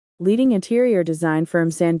leading interior design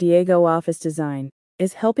firm San Diego Office Design,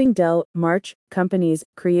 is helping Dell, March, companies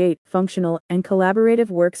create functional and collaborative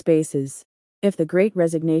workspaces. If the Great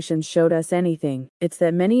Resignation showed us anything, it's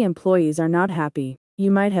that many employees are not happy.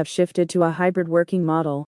 You might have shifted to a hybrid working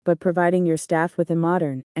model, but providing your staff with a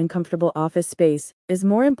modern and comfortable office space is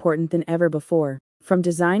more important than ever before. From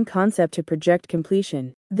design concept to project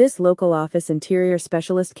completion, this local office interior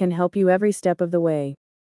specialist can help you every step of the way.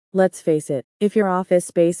 Let's face it, if your office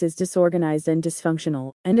space is disorganized and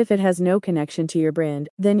dysfunctional, and if it has no connection to your brand,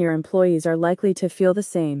 then your employees are likely to feel the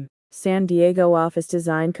same. San Diego Office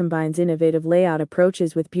Design combines innovative layout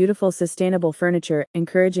approaches with beautiful sustainable furniture,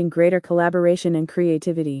 encouraging greater collaboration and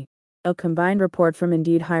creativity. A combined report from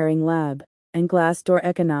Indeed Hiring Lab and Glassdoor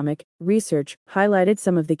Economic Research highlighted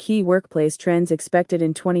some of the key workplace trends expected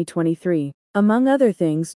in 2023. Among other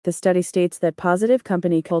things, the study states that positive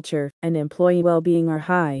company culture and employee well-being are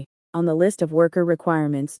high on the list of worker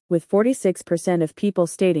requirements, with 46% of people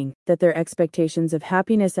stating that their expectations of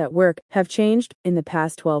happiness at work have changed in the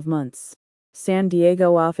past 12 months. San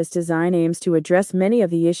Diego Office Design aims to address many of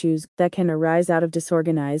the issues that can arise out of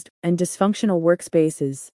disorganized and dysfunctional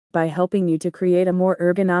workspaces. By helping you to create a more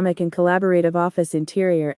ergonomic and collaborative office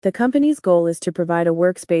interior, the company's goal is to provide a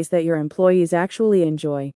workspace that your employees actually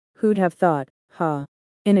enjoy. Who'd have thought, huh?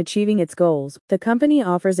 In achieving its goals, the company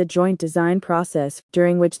offers a joint design process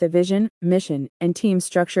during which the vision, mission, and team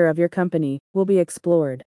structure of your company will be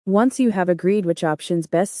explored. Once you have agreed which options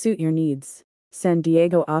best suit your needs, San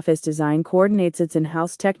Diego Office Design coordinates its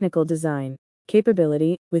in-house technical design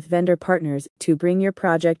capability with vendor partners to bring your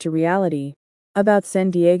project to reality. About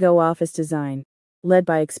San Diego Office Design. Led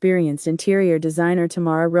by experienced interior designer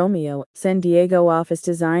Tamara Romeo, San Diego Office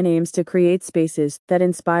Design aims to create spaces that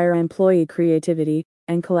inspire employee creativity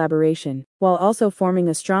and collaboration, while also forming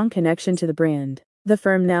a strong connection to the brand. The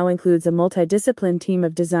firm now includes a multidisciplinary team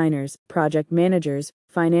of designers, project managers,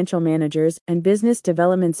 financial managers, and business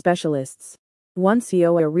development specialists. One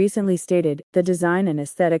COO recently stated, "The design and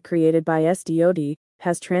aesthetic created by SDOD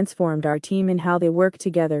has transformed our team in how they work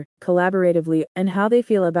together, collaboratively, and how they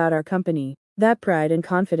feel about our company. That pride and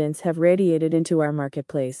confidence have radiated into our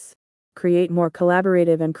marketplace." Create more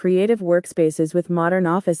collaborative and creative workspaces with modern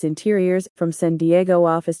office interiors from San Diego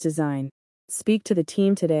Office Design. Speak to the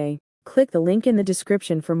team today. Click the link in the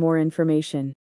description for more information.